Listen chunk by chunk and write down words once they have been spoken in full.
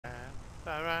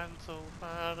so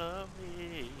far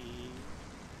away.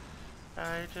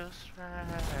 I just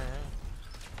ran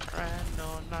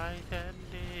all night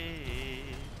and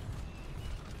day.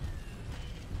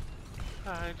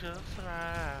 I just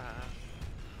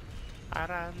I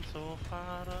ran so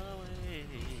far away.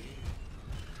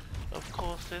 Of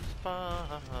course it's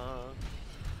bugs.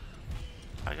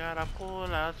 I gotta pull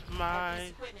out my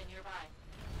equipment nearby.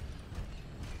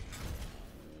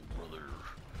 Brother,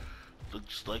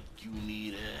 looks like you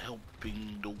need a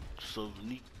helping dose of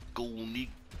Nico,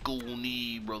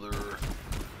 brother.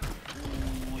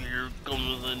 Ooh, here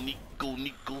comes a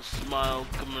Nico smile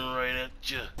coming right at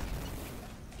you.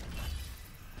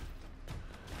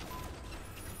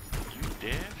 You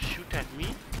dare shoot at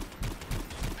me?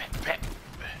 Pat, pat.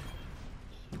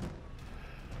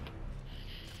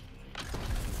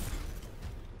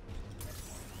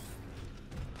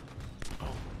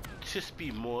 Oh, just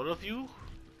be more of you?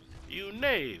 You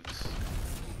knaves.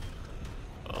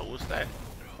 Oh, what's that?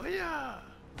 Oh yeah.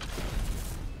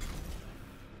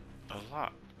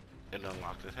 Unlocked. And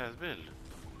unlocked it has been.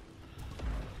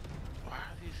 Why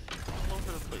are these things all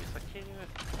over the place? I can't even.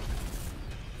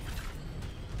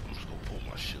 I'm just gonna pull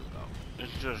my shield out and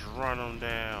just run them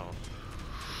down.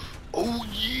 Oh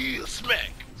yeah,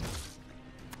 smack!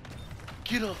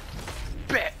 Get up,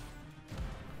 bat!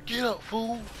 Get up,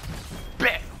 fool!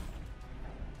 Bat!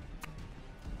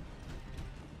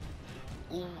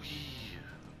 Oh yeah,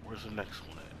 where's the next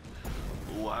one at?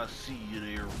 Oh, I see you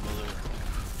there, brother.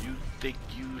 You think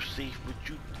you safe, but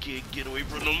you can't get away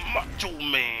from the Macho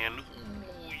Man.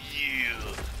 Oh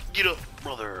yeah, get up,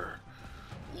 brother.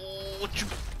 Oh, what you?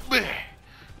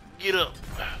 Get up.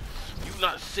 You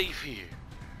not safe here.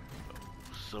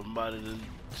 Somebody done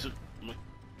took my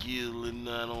kill and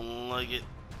I don't like it.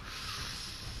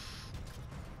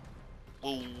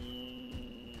 Oh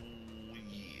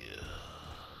yeah.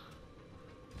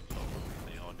 Oh,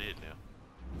 they all dead now.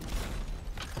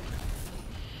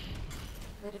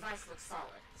 The device looks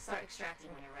solid. Start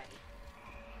extracting when you're ready.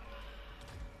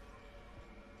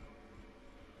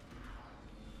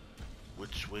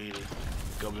 Which way they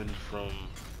coming from?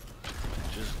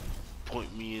 Just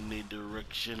point me in their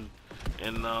direction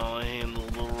and I'll handle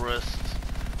the rest,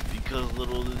 because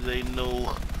little do they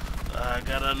know I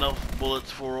got enough bullets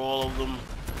for all of them.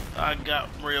 I got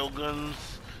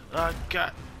railguns, I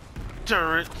got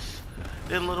turrets,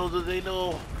 and little do they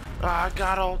know I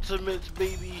got ultimates,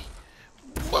 baby.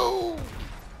 Boom!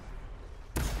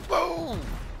 Boom!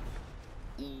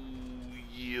 Ooh,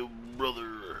 yeah,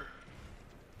 brother.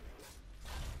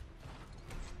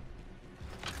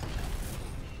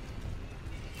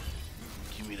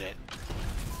 Give me that.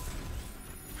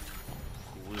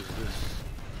 Who is this?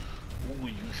 Ooh,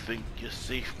 you think you're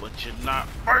safe, but you're not.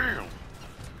 Bam!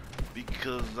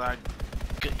 Because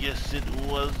yes it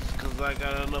was, because I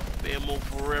got enough ammo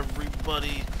for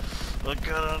everybody. I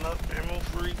got enough ammo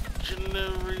for each and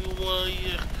every one of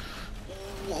you.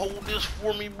 Ooh, hold this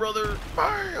for me, brother.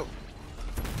 Bam!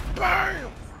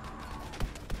 Bam!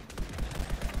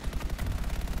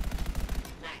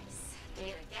 Nice.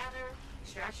 Data gather.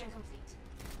 Extraction complete.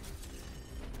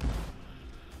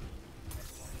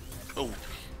 Oh.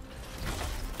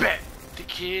 Bet the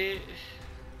kid.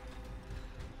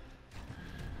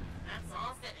 That's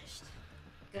all finished.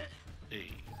 Good.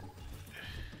 Hey.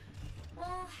 We'll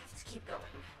have to keep going.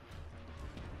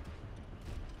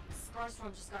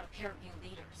 Scarstorm just got a pair of new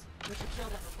leaders. We should kill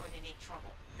them before they make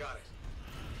trouble. Got it.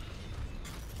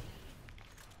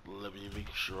 Let me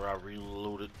make sure I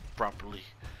reload it properly,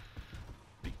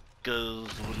 because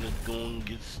when the going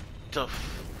gets tough,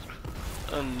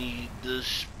 I need to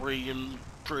spray and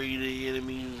pray the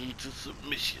enemies into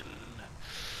submission.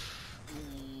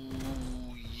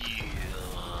 Ooh,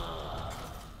 yeah.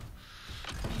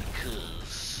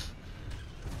 Because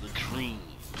the cream.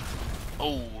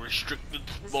 Oh, restricted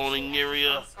spawning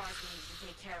area.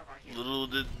 Little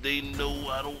did they know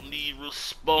I don't need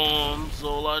respawns.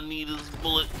 All I need is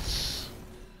bullets.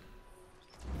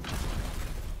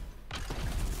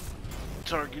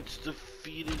 Targets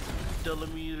defeated.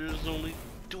 Telling me there's only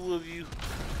 2 of you.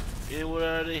 And what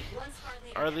are they?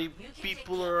 Are they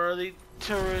people or are they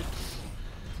turrets?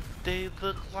 They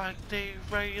look like they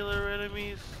regular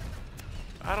enemies.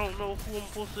 I don't know who I'm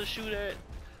supposed to shoot at.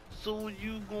 So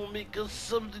you gonna make a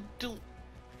substitute?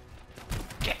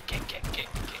 Get. Two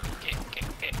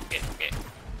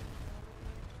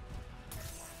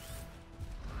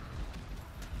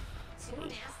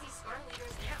nasty scar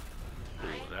leaders down.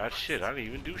 Oh, that shit. I didn't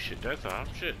even do shit that time.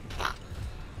 Shit.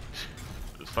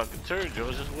 This fucking turret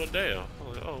Joe just went down. I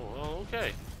was like, oh, well,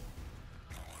 okay.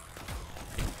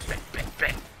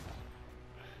 Bet.